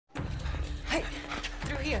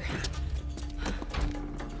here.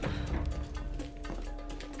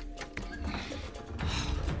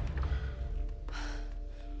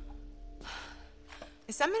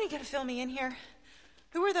 Is somebody gonna fill me in here?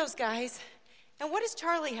 Who are those guys? And what does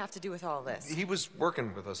Charlie have to do with all this? He was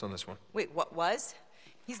working with us on this one. Wait, what was?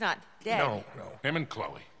 He's not dead. No. Him and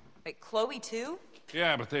Chloe. Wait, Chloe too?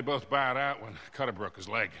 Yeah, but they both bowed out when Cutter broke his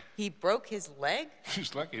leg. He broke his leg?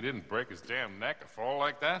 He's lucky he didn't break his damn neck or fall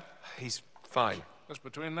like that. He's fine. Just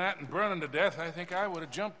between that and burning to death, I think I would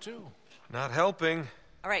have jumped too. Not helping.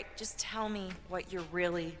 All right, just tell me what you're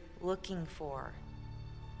really looking for.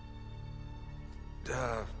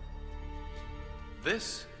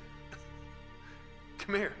 This?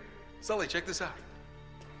 Come here. Sully, check this out.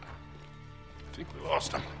 I think we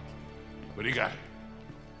lost him. What do you got?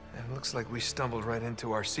 It looks like we stumbled right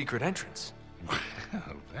into our secret entrance. Well,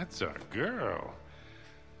 that's our girl.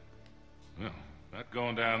 Well, not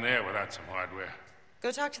going down there without some hardware.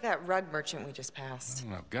 Go talk to that rug merchant we just passed.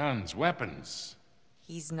 Well, guns, weapons.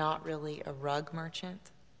 He's not really a rug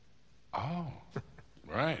merchant. Oh,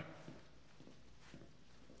 right.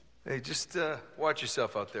 Hey, just watch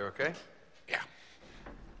yourself out there, okay? Yeah.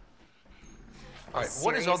 All right,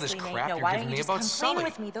 what is all this Seriously, crap Nate? No, you're why giving don't me you about just come Sully?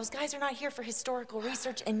 with me? Those guys are not here for historical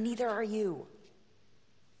research, and neither are you.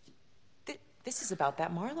 This is about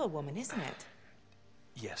that Marlowe woman, isn't it?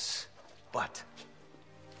 Yes, but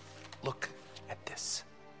look at this.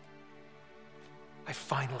 I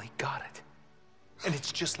finally got it. And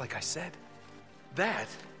it's just like I said. That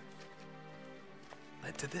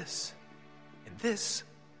led to this. And this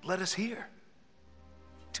led us here.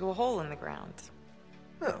 To a hole in the ground.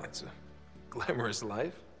 Well, it's a glamorous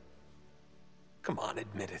life. Come on,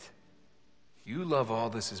 admit it. You love all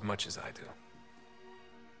this as much as I do.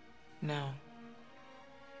 No.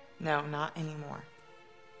 No, not anymore.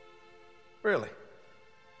 Really?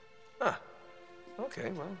 Huh.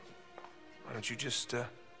 Okay, well, why don't you just,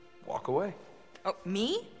 walk away? Oh,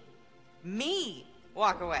 me? Me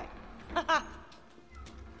walk away.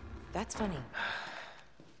 That's funny.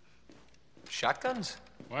 Shotguns?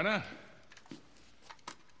 Why not?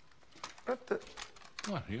 What the?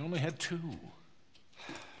 What, he only had two.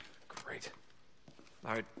 Great.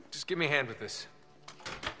 All right, just give me a hand with this.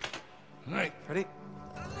 All right. Ready?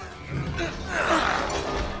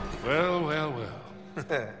 Well.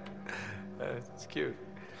 It's cute.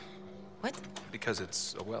 What? Because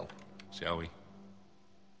it's a well. Shall we?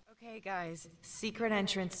 Okay, guys. Secret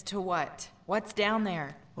entrance to what? What's down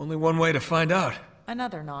there? Only one way to find out.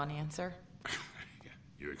 Another non-answer.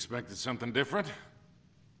 You expected something different?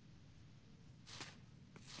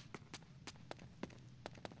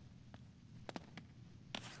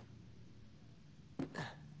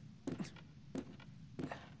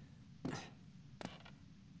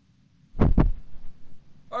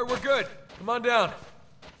 All right, we're good. Come on down.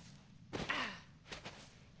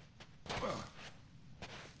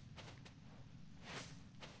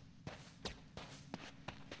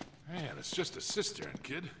 Man, it's just a cistern,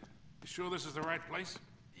 kid. You sure this is the right place?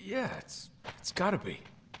 Yeah, it's gotta be.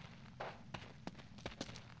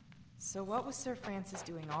 So what was Sir Francis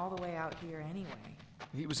doing all the way out here anyway?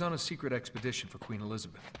 He was on a secret expedition for Queen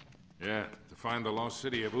Elizabeth. Yeah, to find the lost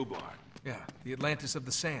city of Ubar. Yeah, the Atlantis of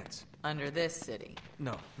the Sands. Under this city.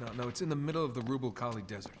 No, it's in the middle of the Rubel Kali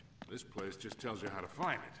Desert. This place just tells you how to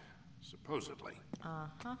find it, supposedly.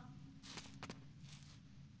 Uh-huh.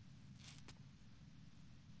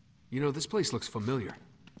 You know, this place looks familiar.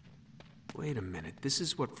 Wait a minute, this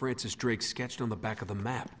is what Francis Drake sketched on the back of the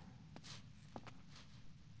map.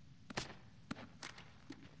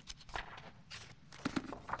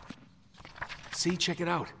 See, check it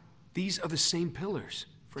out. These are the same pillars.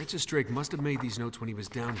 Francis Drake must have made these notes when he was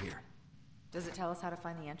down here. Does it tell us how to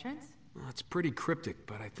find the entrance? Well, it's pretty cryptic,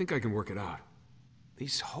 but I think I can work it out.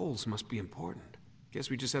 These holes must be important. Guess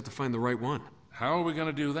we just have to find the right one. How are we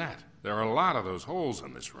gonna do that? There are a lot of those holes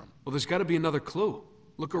in this room. Well, there's gotta be another clue.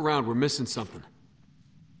 Look around, we're missing something.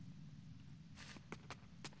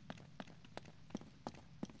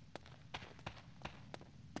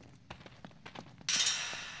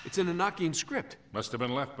 It's an Enochian script. Must have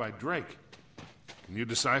been left by Drake. Can you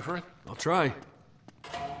decipher it? I'll try.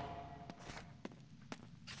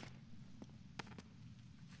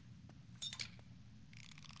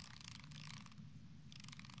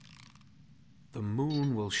 The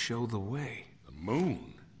moon will show the way. The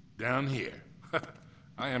moon? Down here?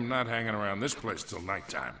 I am not hanging around this place till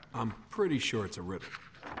nighttime. I'm pretty sure it's a riddle.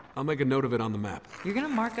 I'll make a note of it on the map. You're gonna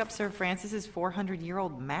mark up Sir Francis's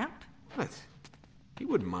 400-year-old map? What? He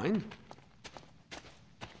wouldn't mind.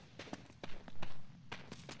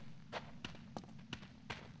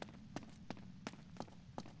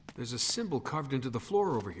 There's a symbol carved into the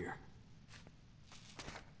floor over here.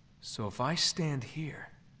 So if I stand here...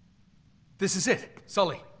 This is it!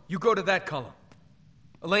 Sully, you go to that column.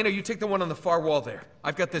 Elena, you take the one on the far wall there.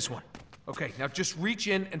 I've got this one. Okay, now just reach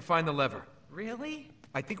in and find the lever. Really?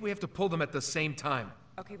 I think we have to pull them at the same time.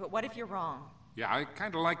 Okay, but what if you're wrong? Yeah, I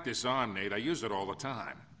kind of like this arm, Nate. I use it all the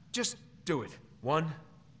time. Just do it. 1,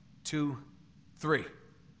 2, 3.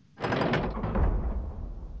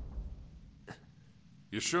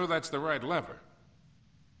 You sure that's the right lever?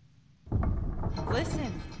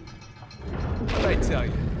 Listen. What'd I tell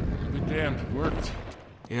you? Be damned, it worked.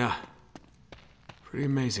 Yeah. Pretty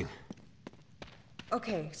amazing.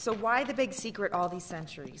 Okay, so why the big secret all these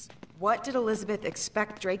centuries? What did Elizabeth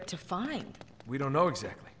expect Drake to find? We don't know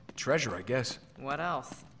exactly. Treasure, I guess. What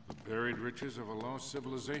else? The buried riches of a lost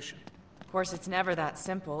civilization. Of course, it's never that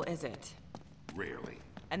simple, is it? Rarely.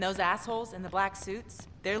 And those assholes in the black suits?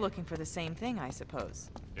 They're looking for the same thing, I suppose.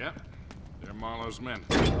 Yep, they're Marlowe's men.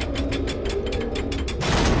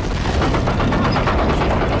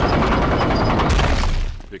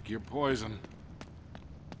 Pick your poison.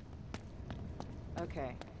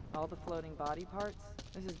 Okay, all the floating body parts?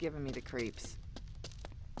 This is giving me the creeps.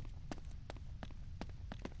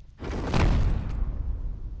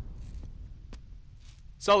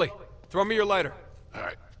 Sully, throw me your lighter. All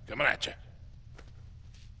right, coming at you.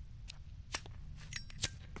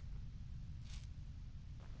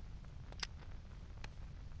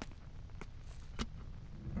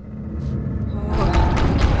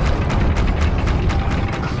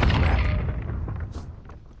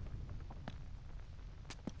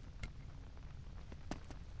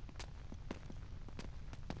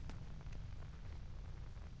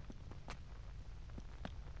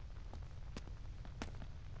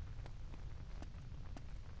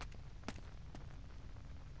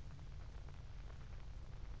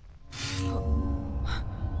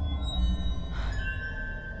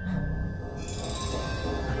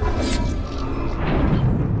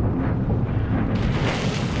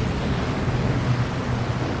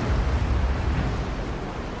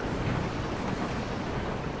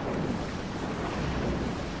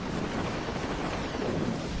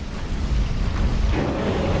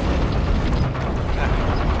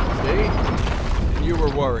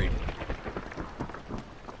 Worried.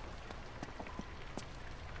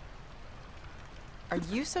 Are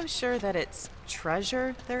you so sure that it's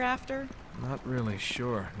treasure they're after? Not really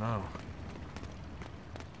sure, no.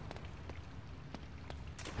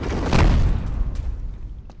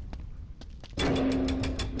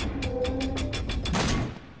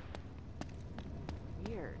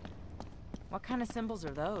 Weird. What kind of symbols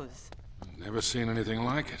are those? Never seen anything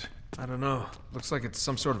like it. I don't know. Looks like it's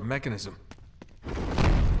some sort of mechanism.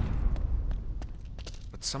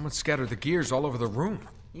 But someone scattered the gears all over the room.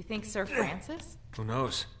 You think Sir Francis? Who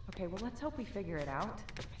knows? Okay, well, let's hope we figure it out.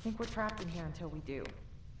 I think we're trapped in here until we do.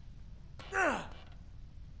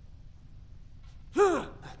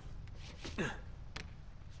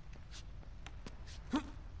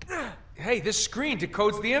 Hey, this screen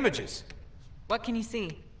decodes the images. What can you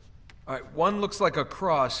see? All right, one looks like a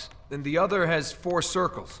cross, and the other has 4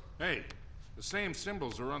 circles. Hey, the same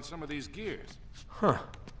symbols are on some of these gears. Huh.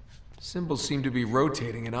 Symbols seem to be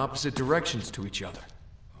rotating in opposite directions to each other.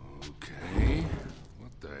 Okay, what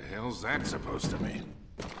the hell's that supposed to mean?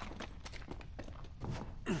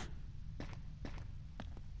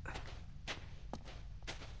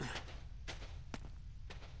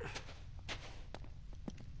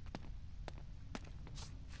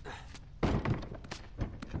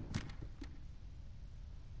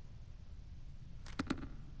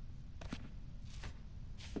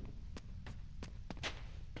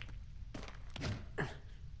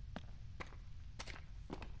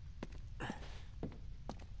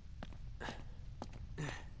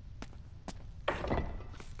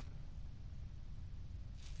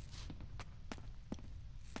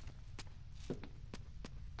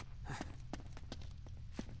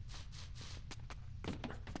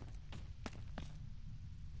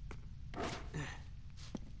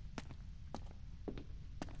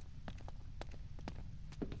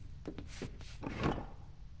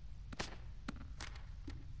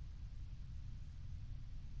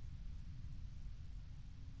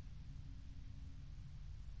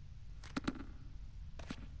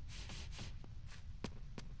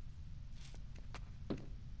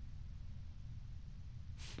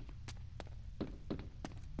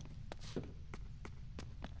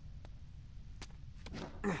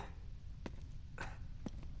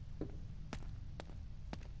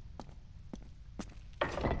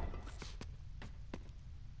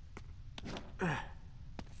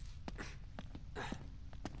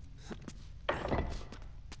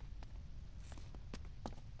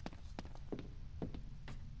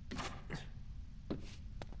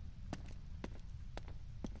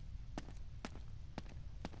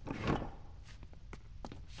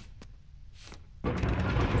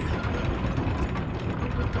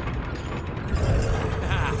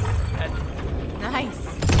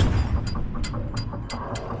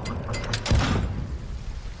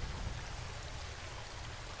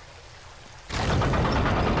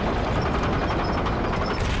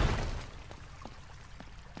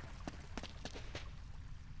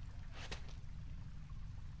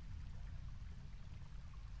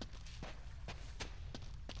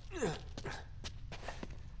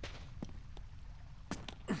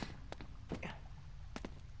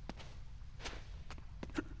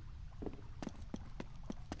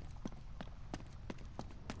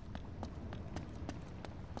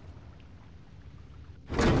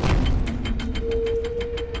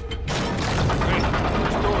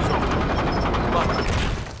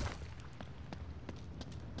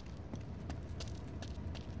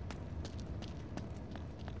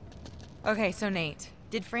 Okay, so Nate,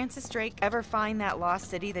 did Francis Drake ever find that lost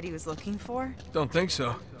city that he was looking for? Don't think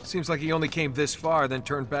so. Seems like he only came this far, then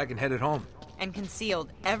turned back and headed home. And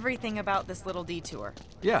concealed everything about this little detour?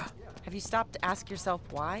 Yeah. Have you stopped to ask yourself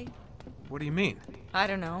why? What do you mean? I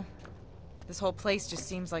don't know. This whole place just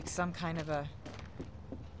seems like some kind of a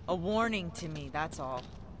warning to me, that's all.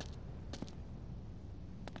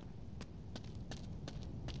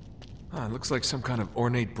 Ah, it looks like some kind of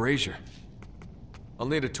ornate brazier. I'll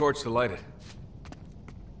need a torch to light it.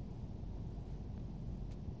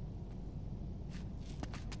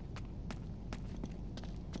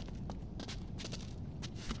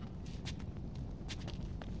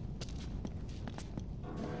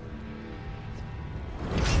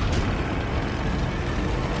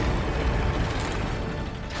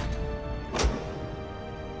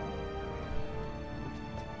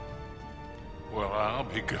 Well, I'll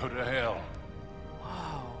be go to hell.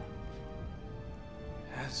 Wow.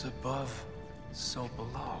 As above, so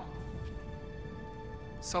below.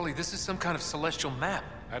 Sully, this is some kind of celestial map.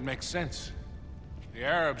 That makes sense. The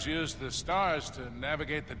Arabs used the stars to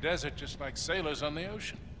navigate the desert just like sailors on the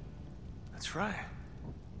ocean. That's right.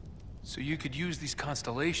 So you could use these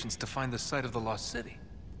constellations to find the site of the lost city.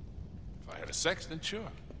 If I had a sextant,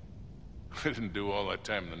 sure. I didn't do all that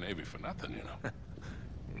time in the Navy for nothing, you know.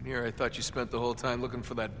 And here I thought you spent the whole time looking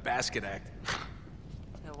for that basket act.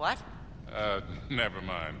 The what? Never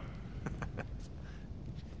mind.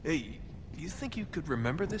 Hey, you think you could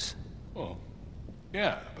remember this? Well,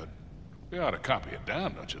 yeah, but we ought to copy it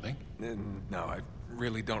down, don't you think? No, I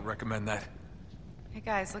really don't recommend that. Hey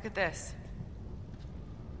guys, look at this.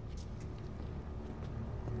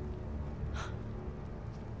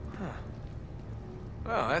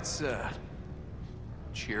 Well, that's,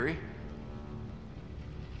 cheery.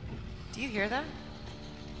 Do you hear that?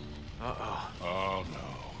 Uh-oh. Oh, no.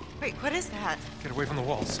 Wait, what is that? Get away from the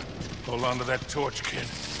walls. Hold on to that torch, kid.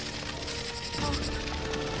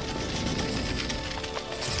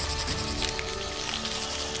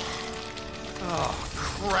 Oh,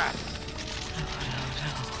 crap.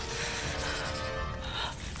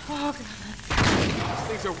 Oh, God. These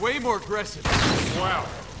things are way more aggressive. Wow.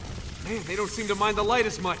 Man, they don't seem to mind the light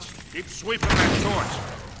as much. Keep sweeping that torch.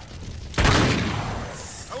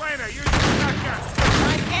 Elena, use your shotgun.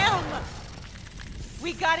 I am!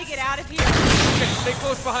 We gotta get out of here. Okay, stay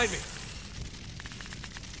close behind me.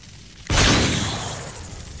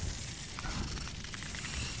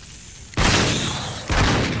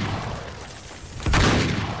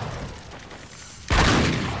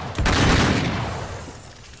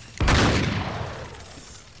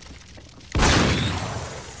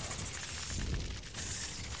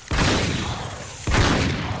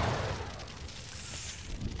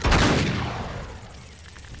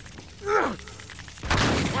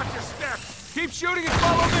 Watch your step. Keep shooting and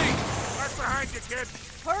follow me! Right behind you, kid.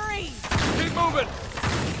 Hurry! Keep moving!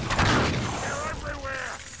 They're everywhere.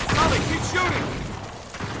 Sully, keep shooting!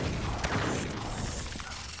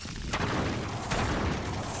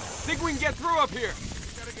 Think we can get through up here?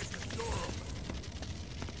 Gotta get this door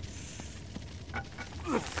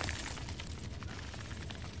open.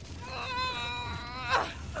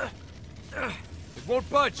 It won't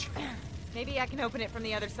budge. Maybe I can open it from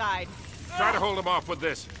the other side. Try to hold him off with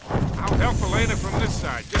this. I'll help Elena from this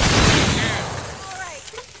side, just as I can. All right,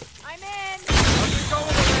 I'm in. How's it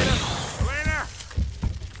going, Elena? Elena!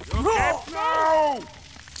 You okay? No!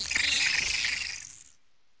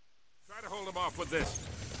 Try to hold him off with this.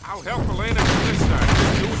 I'll help Elena from this side.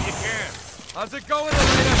 Just do what you can. How's it going,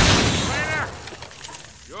 Elena? Elena!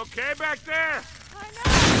 You okay back there? I know.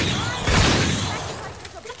 Like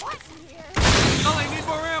there's a button here. Sully, I need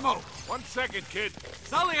more ammo. 1 second, kid.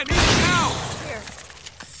 Sully, I need it now. Here,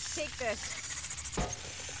 take this.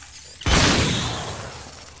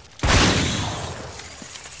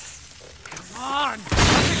 Come on.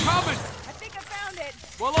 How's it coming? I think I found it.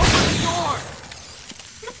 Well, open the door.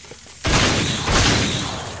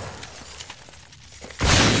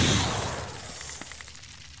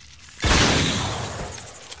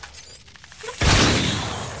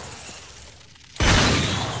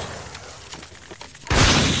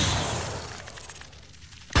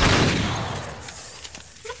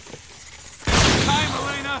 Time,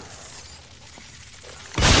 Elena.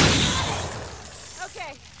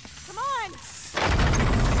 Okay, come on.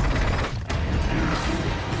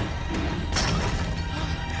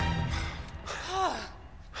 Oh,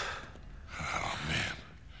 man.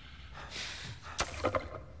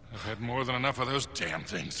 I've had more than enough of those damn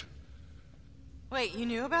things. Wait, you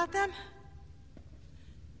knew about them?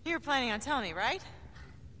 You were planning on telling me, right?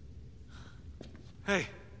 Hey.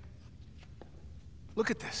 Look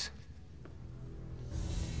at this.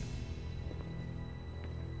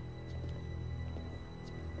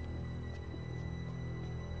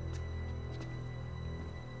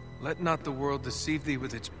 Let not the world deceive thee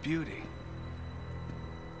with its beauty.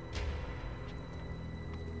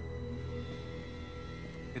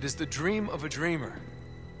 It is the dream of a dreamer.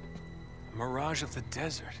 A mirage of the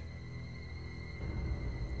desert.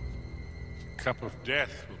 Cup of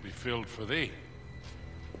death will be filled for thee.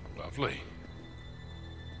 Lovely.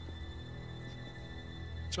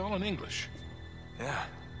 It's all in English. Yeah.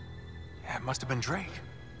 Yeah, it must have been Drake.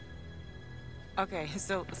 Okay,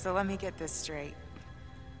 so let me get this straight.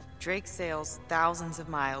 Drake sails thousands of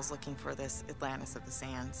miles looking for this Atlantis of the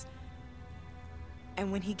Sands.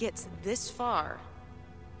 And when he gets this far,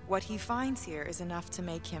 what he finds here is enough to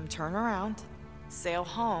make him turn around, sail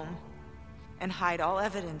home, and hide all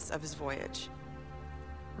evidence of his voyage.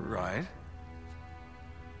 Right.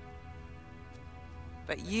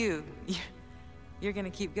 But you're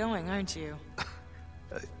gonna keep going, aren't you?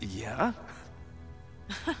 Yeah?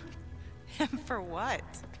 For what?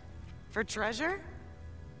 For treasure?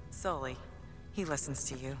 Sully, he listens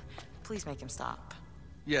to you. Please make him stop.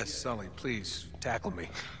 Yes, Sully, please, tackle me.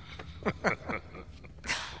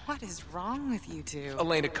 What is wrong with you two?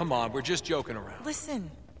 Elena, come on, we're just joking around.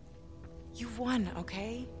 Listen, you've won,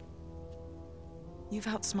 okay? You've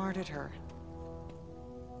outsmarted her.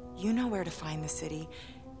 You know where to find the city,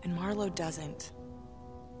 and Marlowe doesn't.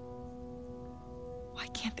 Why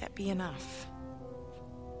can't that be enough?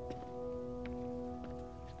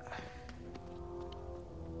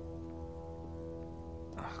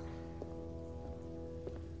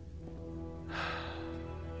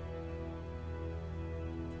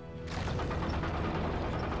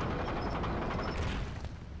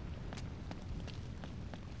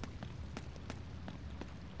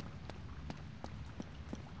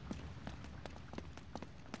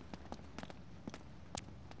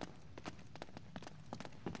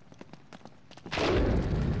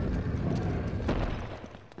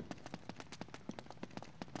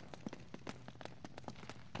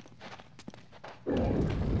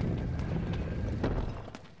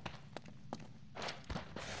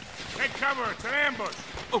 Take cover, it's an ambush!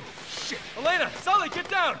 Oh, shit! Elena! Sully, get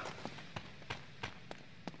down!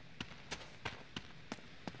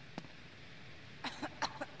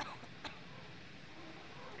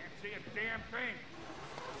 Can't see a damn thing.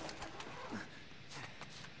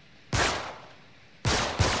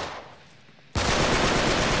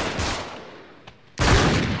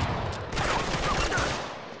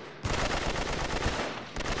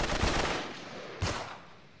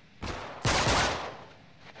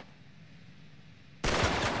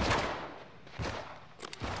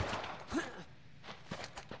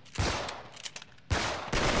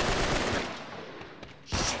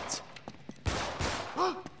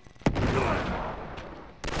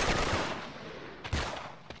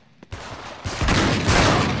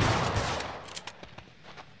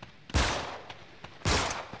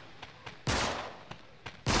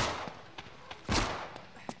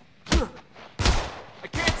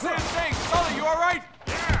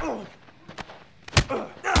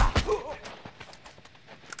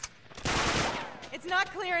 It's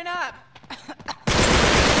not clearing up.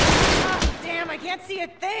 Oh, damn, I can't see a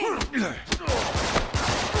thing.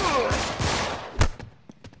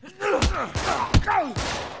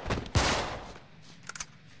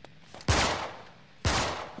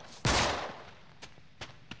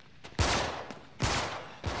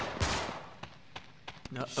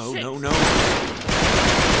 No, oh, no, no.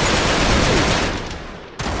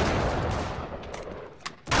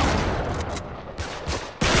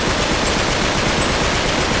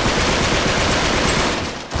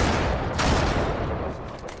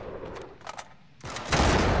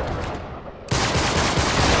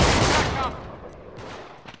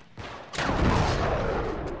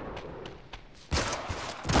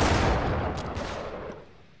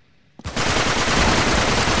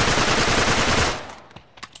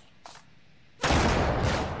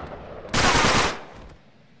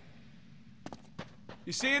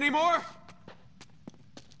 You see any more?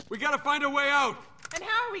 We gotta find a way out. And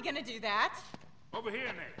how are we gonna do that? Over here,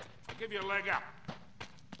 Nate. I'll give you a leg up.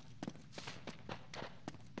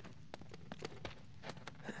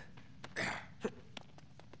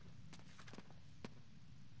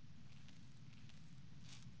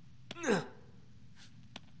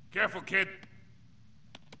 Careful, kid.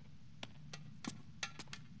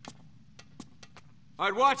 All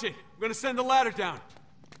right, watch it. I'm gonna send the ladder down.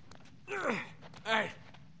 All right,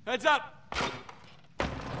 heads up.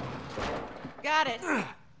 Got it.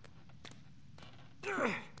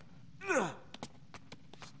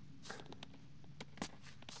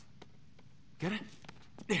 Get it?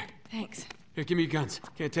 There. Thanks. Here, give me your guns.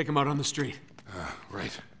 Can't take them out on the street.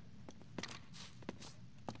 Right.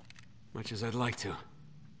 Much as I'd like to.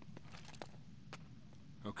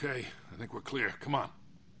 Okay, I think we're clear. Come on.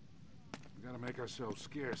 We gotta make ourselves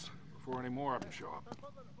scarce before any more of them show up.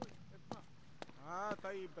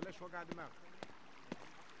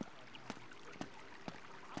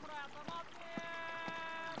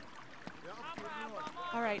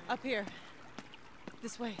 All right, up here.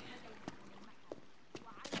 This way.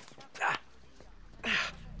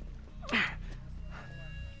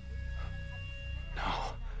 No.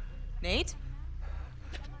 Nate?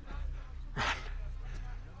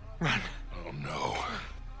 Run. Oh, no.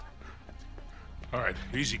 All right,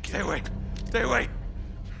 easy, kid. Stay away. Stay away.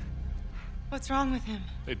 What's wrong with him?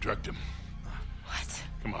 They drugged him. What?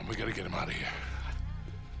 Come on, we gotta get him out of here.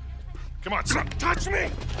 Come on, son. Touch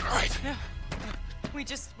me! All right. No. We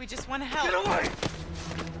just want to help. Get away!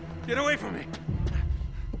 Get away from me!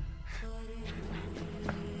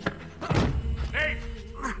 Nate!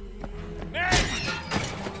 Nate!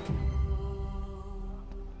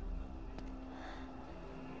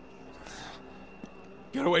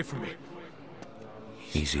 Get away from me.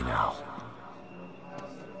 Easy now.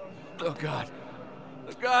 Oh, God.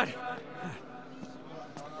 Oh, God.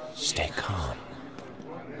 Stay calm.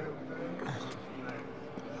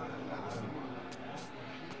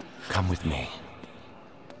 Come with me.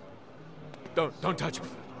 Don't touch me.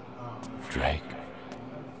 Drake.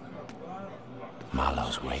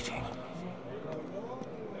 Marlowe's waiting.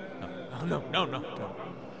 No. Don't.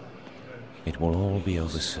 It will all be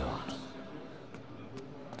over soon.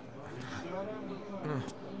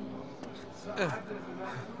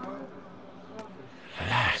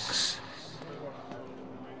 Relax.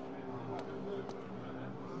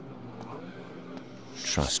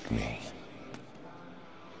 Trust me.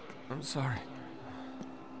 I'm sorry.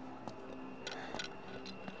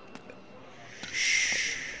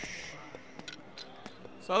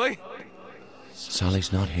 Sully?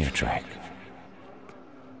 Sully's not here, Drake.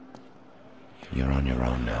 You're on your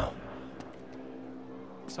own now.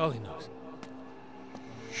 Sully knows.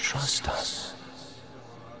 Trust us.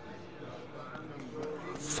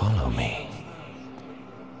 Follow me.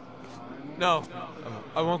 No,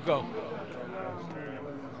 I won't go.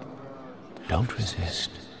 Don't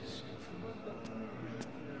resist.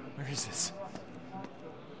 Where is this?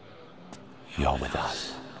 You're with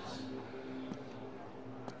us.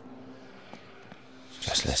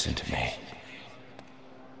 Just listen to me.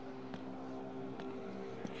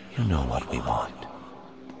 You know what we want.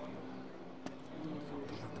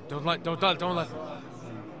 Don't let them.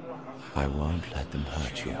 I won't let them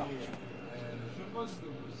hurt you.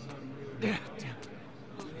 Yeah, damn.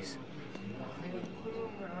 Please.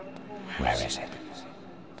 Where is it?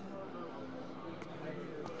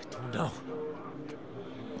 I don't know.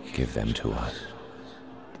 Give them to us.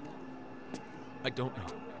 I don't know.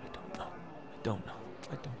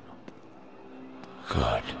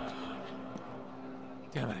 Good.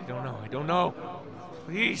 Damn it, I don't know.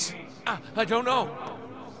 Please. I don't know.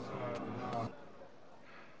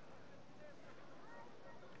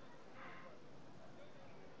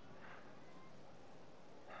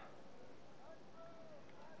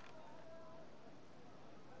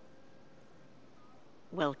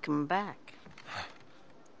 Welcome back.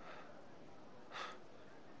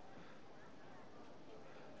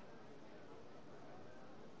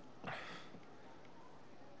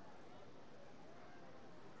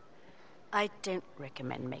 I don't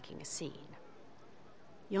recommend making a scene.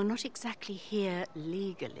 You're not exactly here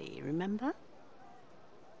legally, remember?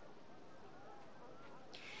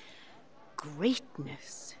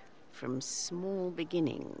 Greatness from small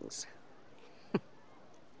beginnings.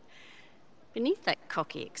 Beneath that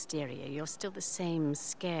cocky exterior, you're still the same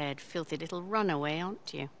scared, filthy little runaway,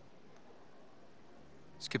 aren't you?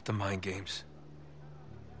 Skip the mind games.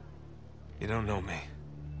 You don't know me.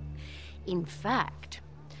 In fact,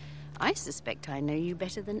 I suspect I know you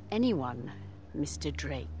better than anyone, Mr.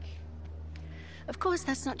 Drake. Of course,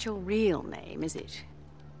 that's not your real name, is it?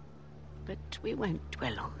 But we won't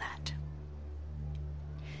dwell on that.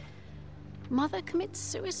 Mother commits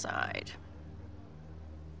suicide.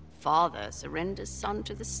 Father surrenders son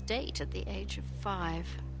to the state at the age of 5.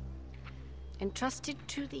 Entrusted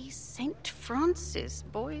to the St. Francis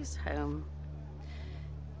Boys' Home.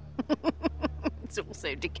 It's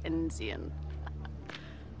also Dickensian.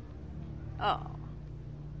 Oh.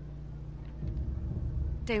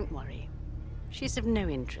 Don't worry. She's of no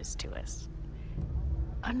interest to us.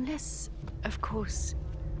 Unless, of course,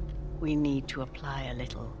 we need to apply a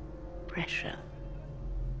little pressure.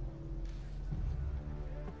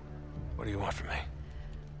 What do you want from me?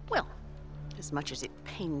 Well, as much as it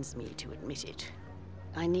pains me to admit it,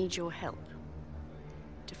 I need your help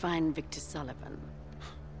to find Victor Sullivan.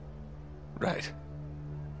 Right.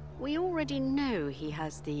 We already know he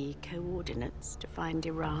has the coordinates to find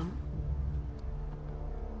Iran.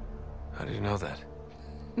 How do you know that?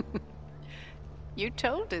 You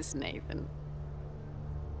told us, Nathan.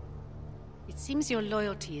 It seems your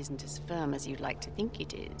loyalty isn't as firm as you'd like to think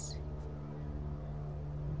it is.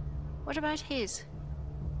 What about his?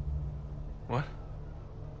 What?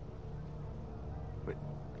 Wait.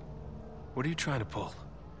 What are you trying to pull?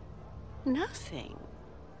 Nothing.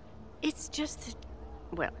 It's just that,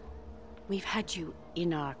 well, we've had you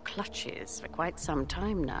in our clutches for quite some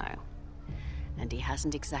time now. And he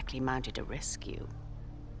hasn't exactly mounted a rescue.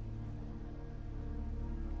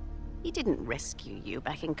 He didn't rescue you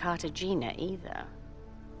back in Cartagena either.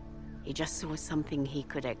 He just saw something he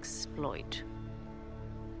could exploit.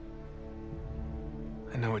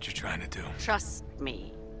 I know what you're trying to do. Trust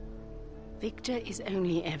me. Victor is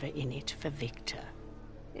only ever in it for Victor.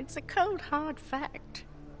 It's a cold, hard fact.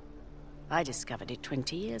 I discovered it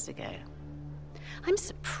 20 years ago. I'm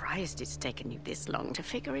surprised it's taken you this long to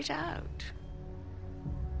figure it out.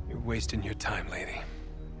 You're wasting your time, lady.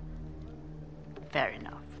 Fair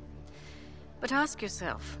enough. But ask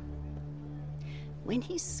yourself, when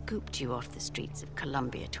he scooped you off the streets of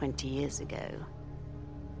Colombia 20 years ago,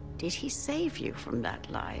 did he save you from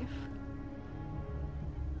that life?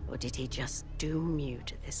 Or did he just doom you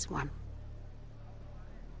to this one?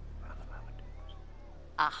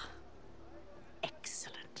 Ah,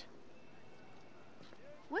 excellent.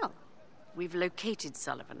 Well, we've located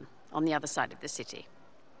Sullivan on the other side of the city.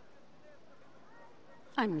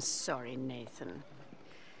 I'm sorry, Nathan.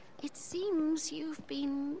 It seems you've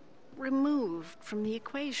been removed from the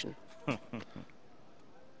equation.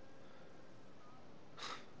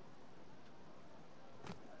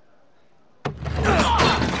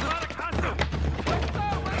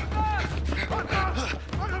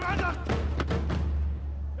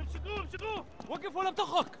 وقف ولا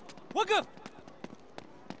بتخك وقف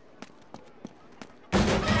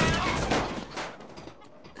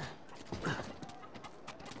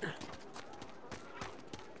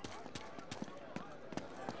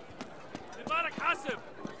دير بالك حاسب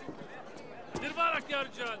دير بالك يا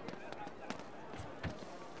رجال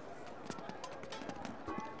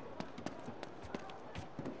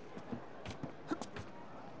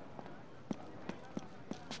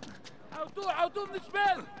عوتوه من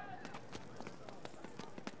الجبال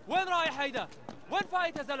وين رايح هيدا؟ وين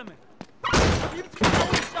فايت يا زلمه؟ يمسك من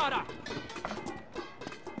اول الشارع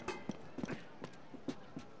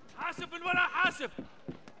حاسب الولا حاسب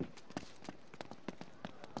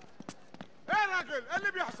ايه يا راجل ايه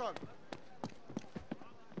اللي بيحصل؟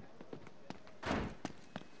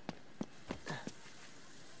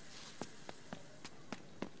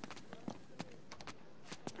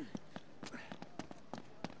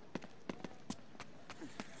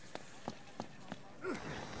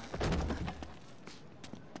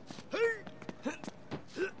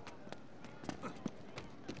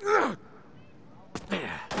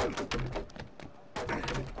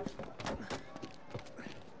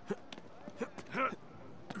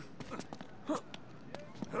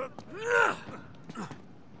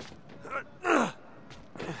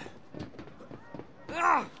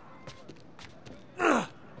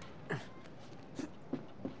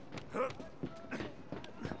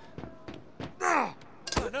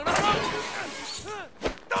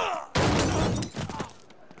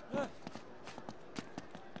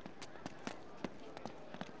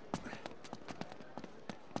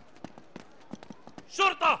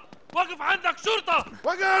 شرطة! وقف عندك شرطة!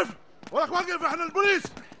 وقف! ولك وقف احنا البوليس!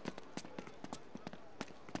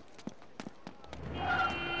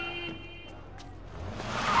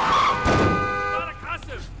 بالك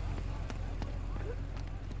حاسب!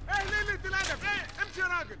 ايه ليه انت الهدف؟ ايه امشي يا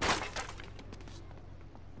راجل!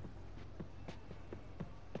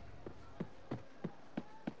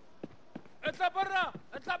 اطلع برا!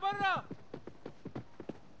 اطلع برا!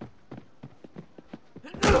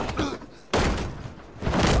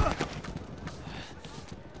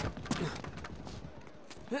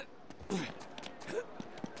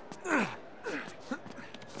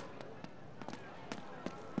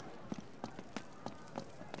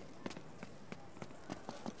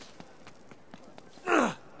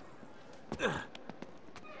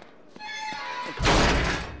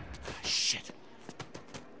 Shit.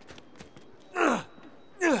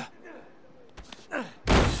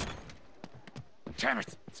 Damn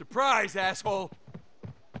it! Surprise, asshole!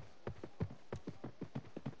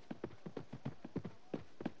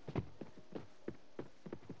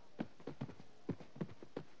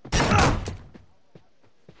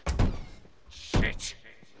 Shit!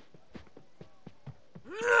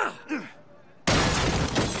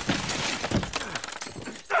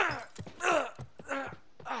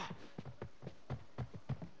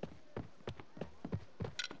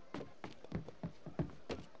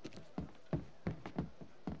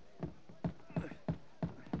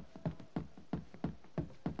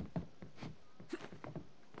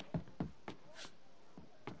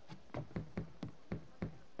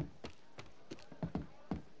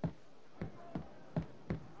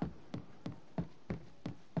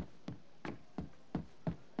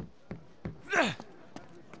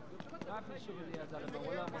 Where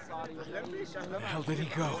the hell did he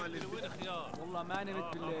go? والله ما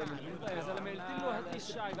نمت بالليل انت يا زلمه قلت له هات لي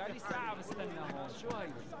الشاي بقالي ساعه بستنى هون شو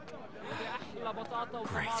هيدا هذه احلى بطاطا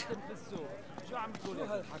وطماطم في السوق شو عم تقول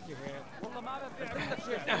هالحكي هيك والله ما ببيع عندك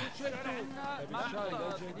شيء عنا ما شاي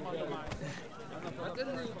لا جديد معي انا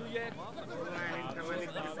فكرني بده اياك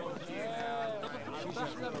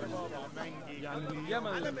يعني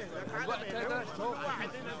باليمن الوقت هذا شوف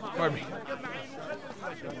Pardon me.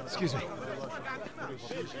 Excuse me.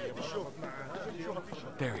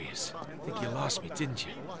 There he is. I think you lost me, didn't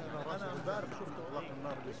you?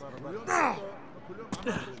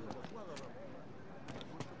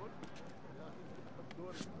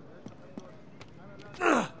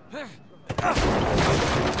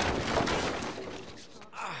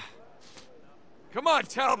 Come on,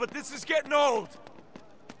 Talbot, this is getting old.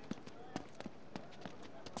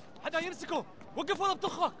 حدا يمسكه وقف ولا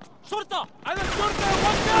بطخك شرطة أنا الشرطة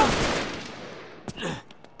وقف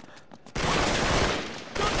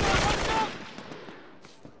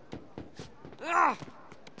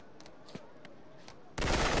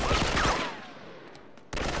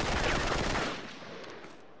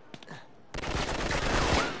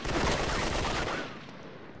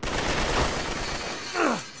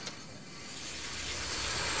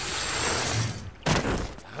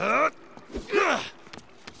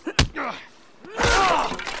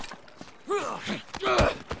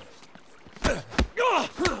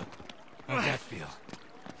How'd that feel?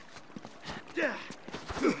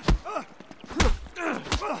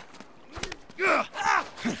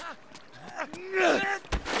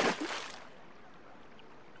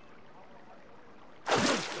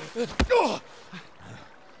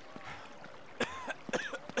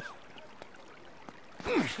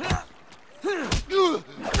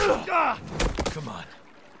 Come on.